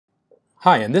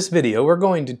Hi, in this video we're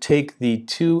going to take the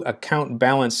two account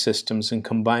balance systems and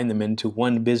combine them into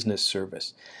one business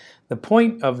service. The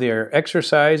point of their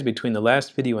exercise between the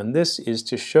last video and this is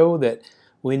to show that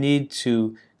we need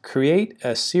to create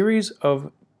a series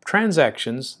of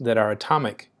transactions that are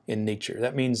atomic in nature.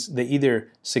 That means they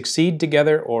either succeed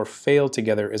together or fail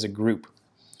together as a group.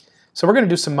 So we're going to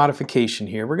do some modification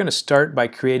here. We're going to start by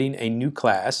creating a new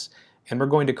class and we're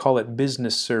going to call it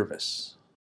business service.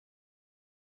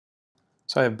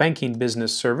 So I have banking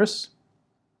business service.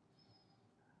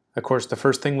 Of course, the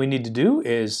first thing we need to do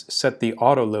is set the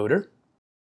autoloader.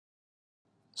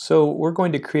 So we're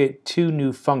going to create two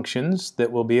new functions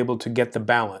that will be able to get the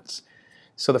balance.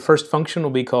 So the first function will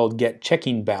be called get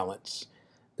checking balance.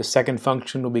 The second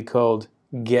function will be called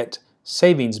get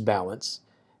savings balance.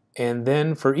 And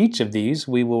then for each of these,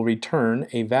 we will return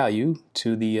a value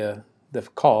to the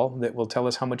call that will tell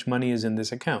us how much money is in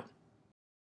this account.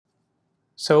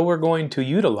 So we're going to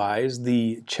utilize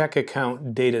the check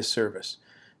account data service.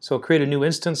 So we'll create a new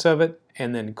instance of it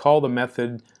and then call the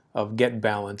method of get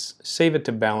balance, save it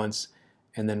to balance,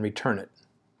 and then return it.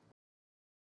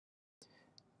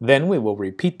 Then we will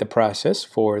repeat the process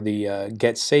for the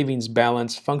get savings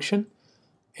balance function,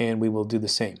 and we will do the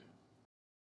same.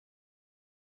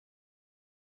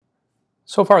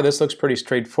 So far this looks pretty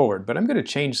straightforward, but I'm going to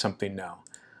change something now.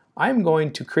 I'm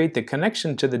going to create the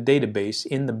connection to the database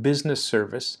in the business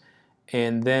service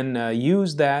and then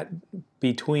use that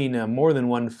between more than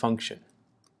one function.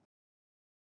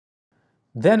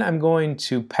 Then I'm going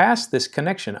to pass this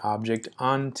connection object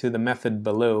onto the method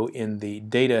below in the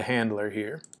data handler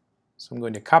here. So I'm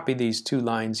going to copy these two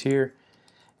lines here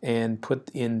and put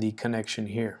in the connection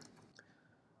here.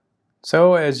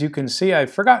 So as you can see,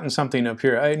 I've forgotten something up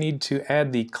here. I need to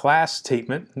add the class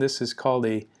statement. This is called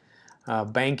a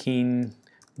banking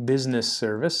business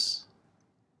service,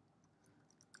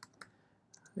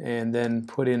 and then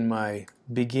put in my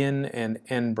begin and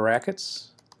end brackets,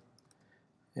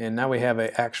 and now we have an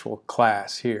actual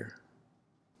class here.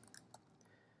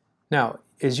 Now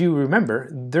as you remember,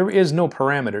 there is no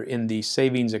parameter in the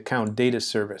savings account data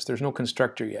service. There's no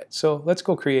constructor yet, so let's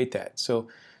go create that. So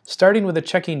starting with the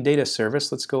checking data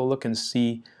service, let's go look and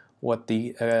see what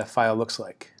the file looks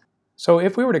like. So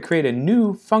if we were to create a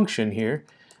new function here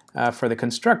for the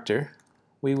constructor,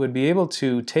 we would be able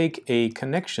to take a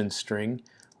connection string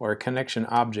or a connection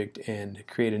object and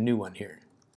create a new one here.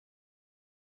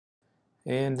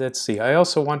 And let's see, I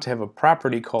also want to have a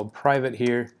property called private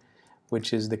here,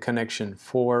 which is the connection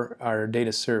for our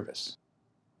data service.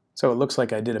 So it looks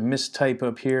like I did a mistype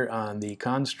up here on the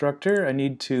constructor. I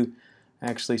need to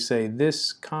actually say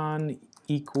this con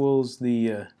equals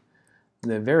the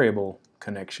variable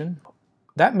connection.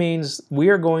 That means we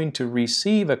are going to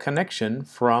receive a connection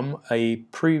from a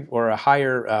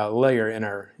higher layer in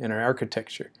our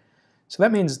architecture. So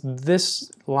that means this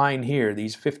line here,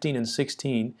 these 15 and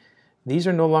 16, these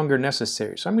are no longer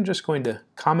necessary. So I'm just going to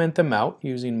comment them out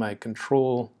using my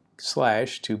control/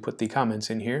 to put the comments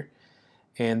in here,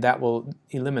 and that will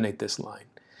eliminate this line.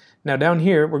 Now down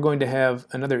here we're going to have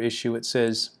another issue. It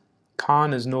says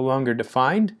con is no longer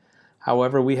defined.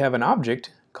 However, we have an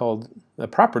object called a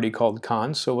property called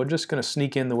con, so we're just going to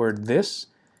sneak in the word this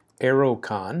arrow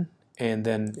con, and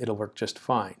then it'll work just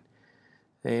fine.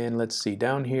 And let's see,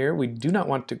 down here we do not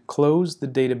want to close the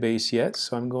database yet,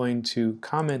 so I'm going to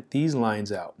comment these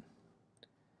lines out.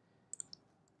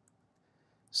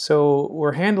 So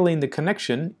we're handling the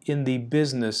connection in the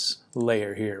business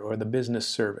layer here, or the business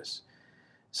service.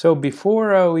 So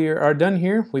before we are done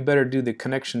here, we better do the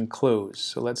connection close.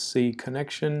 So let's see,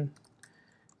 connection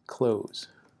close.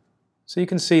 So you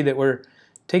can see that we're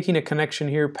taking a connection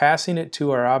here, passing it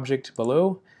to our object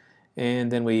below,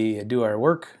 and then we do our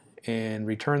work and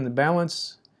return the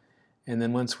balance, and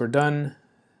then once we're done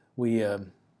we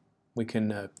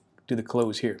can do the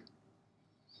close here.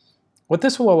 What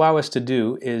this will allow us to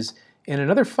do is in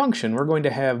another function we're going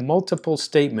to have multiple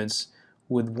statements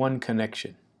with one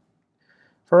connection.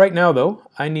 For right now though,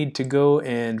 I need to go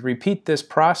and repeat this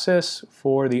process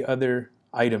for the other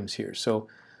items here. So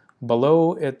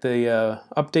below at the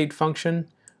update function,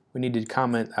 we need to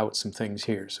comment out some things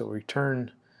here. So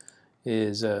return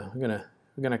is we're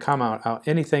gonna comment out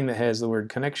anything that has the word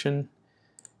connection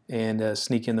and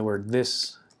sneak in the word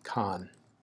this con.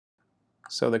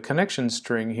 So the connection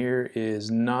string here is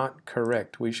not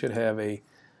correct. We should have I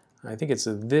think it's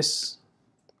a this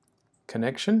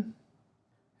connection.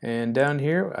 And down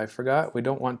here, I forgot, we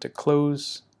don't want to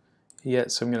close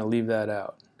yet, so I'm going to leave that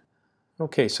out.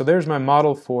 Okay, so there's my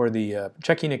model for the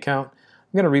checking account.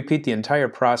 I'm going to repeat the entire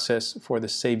process for the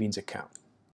savings account.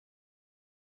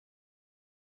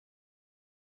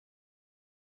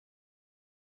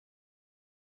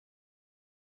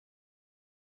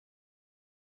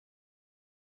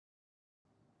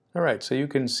 Alright, so you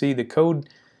can see the code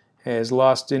has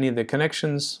lost any of the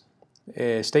connections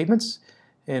statements,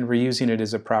 and we're using it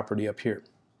as a property up here.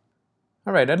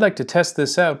 Alright, I'd like to test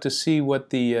this out to see what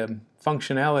the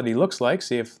functionality looks like,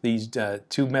 see if these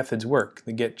two methods work,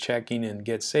 the get checking and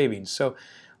get savings. So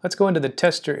let's go into the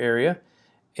tester area,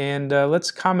 and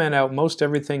let's comment out most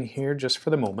everything here just for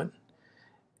the moment,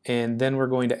 and then we're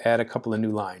going to add a couple of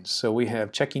new lines. So we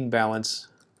have checking balance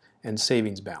and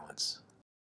savings balance.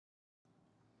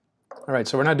 Alright,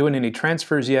 so we're not doing any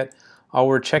transfers yet. All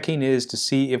we're checking is to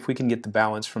see if we can get the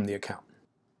balance from the account.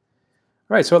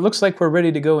 Alright, so it looks like we're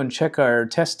ready to go and check our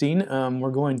testing. We're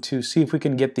going to see if we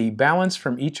can get the balance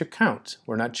from each account.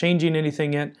 We're not changing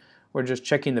anything yet. We're just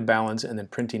checking the balance and then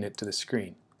printing it to the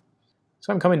screen.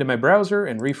 So I'm coming to my browser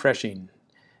and refreshing.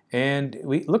 And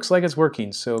it looks like it's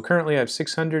working. So currently I have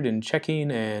 600 in checking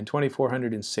and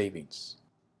 2,400 in savings.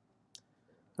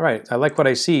 Alright, I like what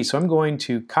I see, so I'm going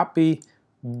to copy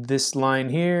this line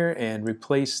here and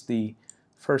replace the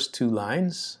first two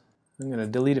lines. I'm going to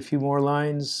delete a few more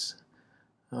lines,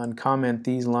 uncomment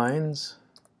these lines,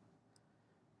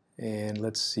 and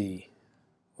let's see,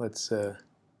 let's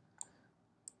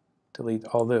delete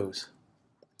all those.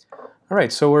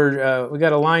 Alright, so we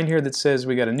got a line here that says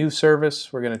we got a new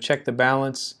service. We're going to check the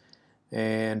balance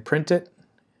and print it.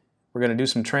 We're going to do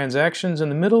some transactions in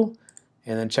the middle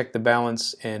and then check the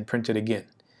balance and print it again.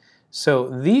 So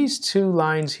these two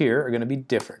lines here are going to be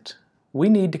different. We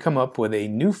need to come up with a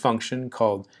new function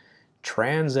called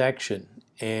transaction,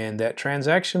 and that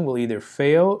transaction will either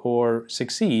fail or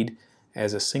succeed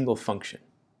as a single function.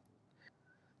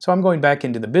 So I'm going back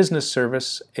into the business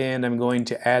service and I'm going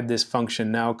to add this function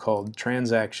now called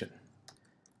transaction,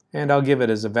 and I'll give it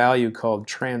as a value called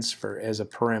transfer as a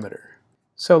parameter.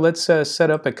 So let's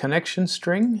set up a connection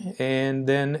string and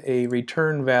then a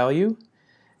return value,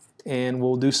 and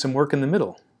we'll do some work in the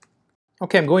middle.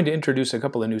 Okay, I'm going to introduce a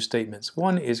couple of new statements.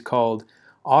 One is called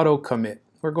auto commit.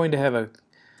 We're going to have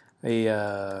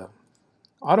a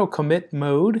auto commit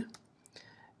mode,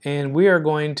 and we are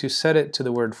going to set it to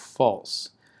the word false.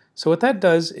 So what that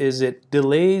does is it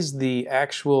delays the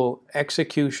actual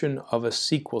execution of a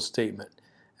SQL statement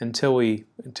until we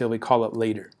call it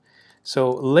later.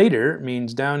 So later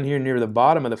means down here near the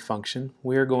bottom of the function,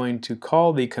 we're going to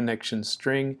call the connection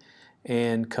string,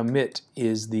 and commit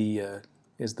is the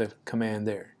command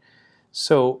there.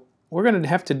 So we're going to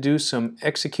have to do some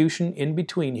execution in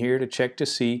between here to check to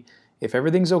see if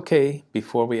everything's okay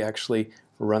before we actually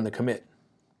run the commit.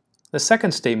 The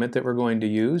second statement that we're going to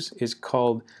use is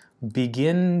called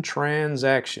begin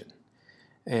transaction,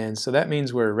 and so that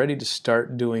means we're ready to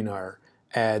start doing our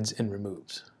adds and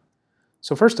removes.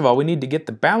 So first of all, we need to get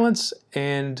the balance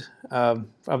and of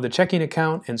the checking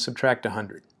account and subtract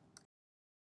 100.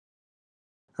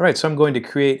 Alright, so I'm going to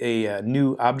create a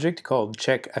new object called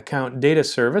check account data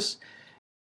service.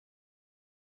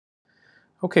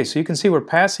 Okay, so you can see we're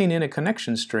passing in a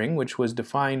connection string which was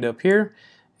defined up here,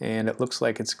 and it looks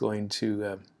like it's going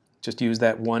to just use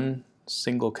that one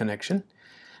single connection.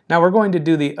 Now we're going to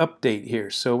do the update here,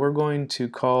 so we're going to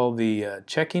call the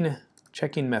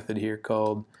checking method here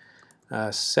called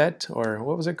set, or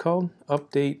what was it called?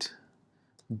 Update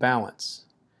balance.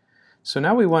 So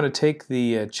now we want to take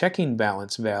the checking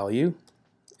balance value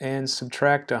and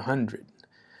subtract 100.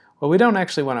 Well, we don't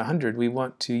actually want 100. We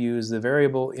want to use the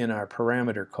variable in our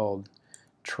parameter called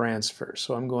transfer.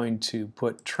 So I'm going to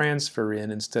put transfer in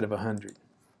instead of 100.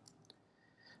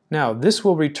 Now this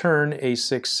will return a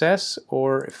success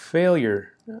or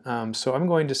failure. So I'm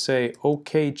going to say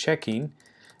OK checking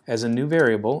as a new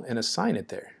variable and assign it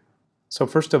there. So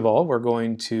first of all, we're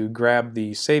going to grab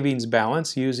the savings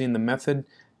balance using the method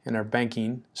in our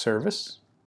banking service.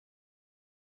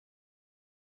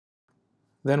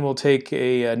 Then we'll take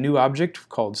a new object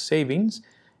called savings,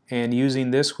 and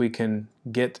using this we can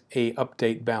get a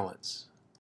update balance.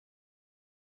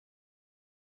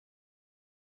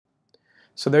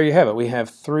 So there you have it. We have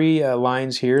three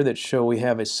lines here that show we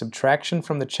have a subtraction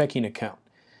from the checking account,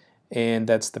 and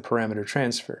that's the parameter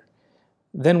transfer.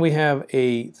 Then we have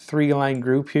a three-line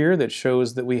group here that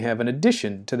shows that we have an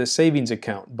addition to the savings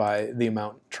account by the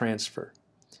amount transfer.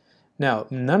 Now,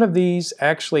 none of these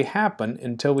actually happen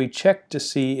until we check to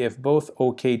see if both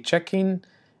OK checking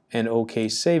and OK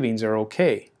savings are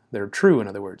okay. They're true, in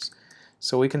other words.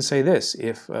 So we can say this: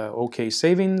 if OK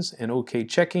savings and OK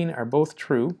checking are both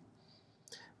true,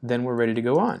 then we're ready to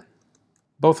go on.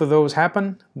 Both of those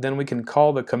happen, then we can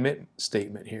call the commit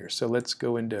statement here. So let's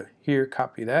go into here,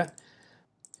 copy that.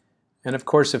 And of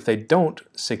course, if they don't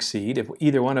succeed, if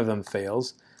either one of them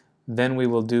fails, then we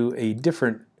will do a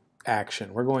different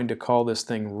action. We're going to call this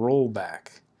thing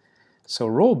rollback. So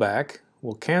rollback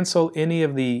We'll cancel any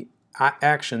of the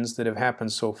actions that have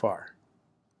happened so far.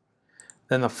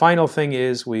 Then the final thing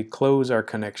is we close our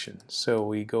connection. So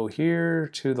we go here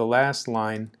to the last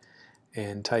line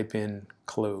and type in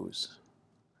close.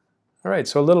 All right,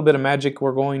 so a little bit of magic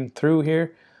we're going through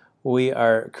here. We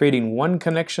are creating one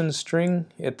connection string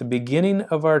at the beginning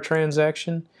of our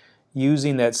transaction,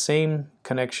 using that same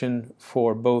connection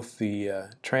for both the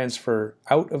transfer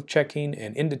out of checking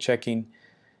and into checking.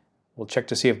 We'll check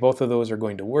to see if both of those are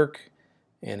going to work,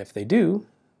 and if they do,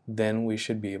 then we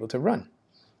should be able to run.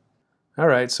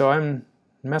 Alright, so I'm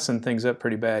messing things up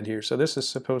pretty bad here. So this is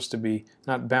supposed to be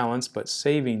not balance, but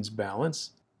savings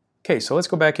balance. Okay, so let's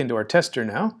go back into our tester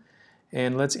now,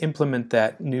 and let's implement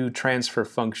that new transfer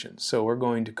function. So we're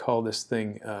going to call this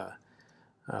thing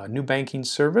new banking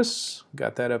service.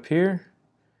 Got that up here.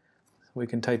 We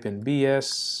can type in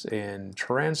BS and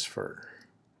transfer,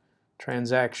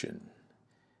 transaction.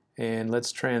 And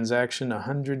let's transaction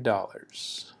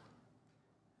 $100.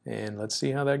 And let's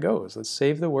see how that goes. Let's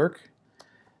save the work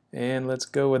and let's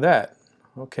go with that.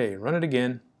 Okay, run it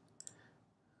again.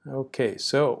 Okay,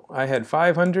 so I had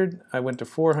 500, I went to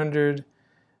 400,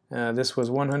 this was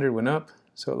 100, went up,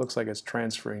 so it looks like it's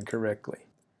transferring correctly.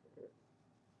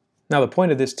 Now the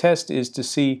point of this test is to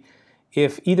see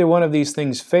if either one of these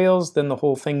things fails, then the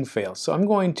whole thing fails. So I'm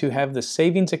going to have the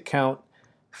savings account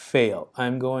fail.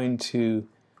 I'm going to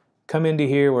come into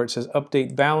here where it says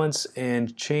update balance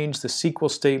and change the SQL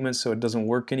statement so it doesn't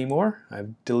work anymore.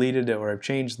 I've deleted it, or I've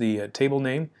changed the table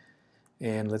name,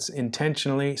 and let's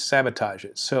intentionally sabotage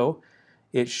it. So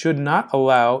it should not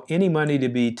allow any money to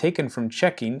be taken from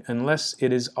checking unless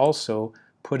it is also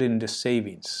put into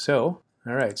savings. So,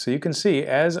 alright, so you can see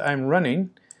as I'm running,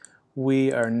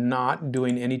 we are not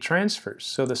doing any transfers.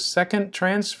 So the second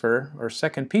transfer, or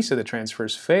second piece of the transfer,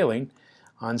 is failing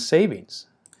on savings,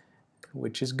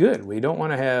 which is good. We don't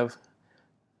want to have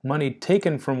money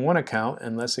taken from one account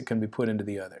unless it can be put into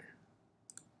the other.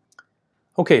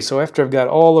 Okay, so after I've got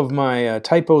all of my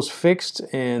typos fixed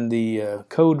and the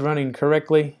code running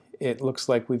correctly, it looks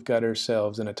like we've got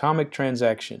ourselves an atomic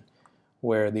transaction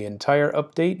where the entire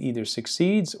update either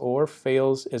succeeds or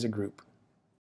fails as a group.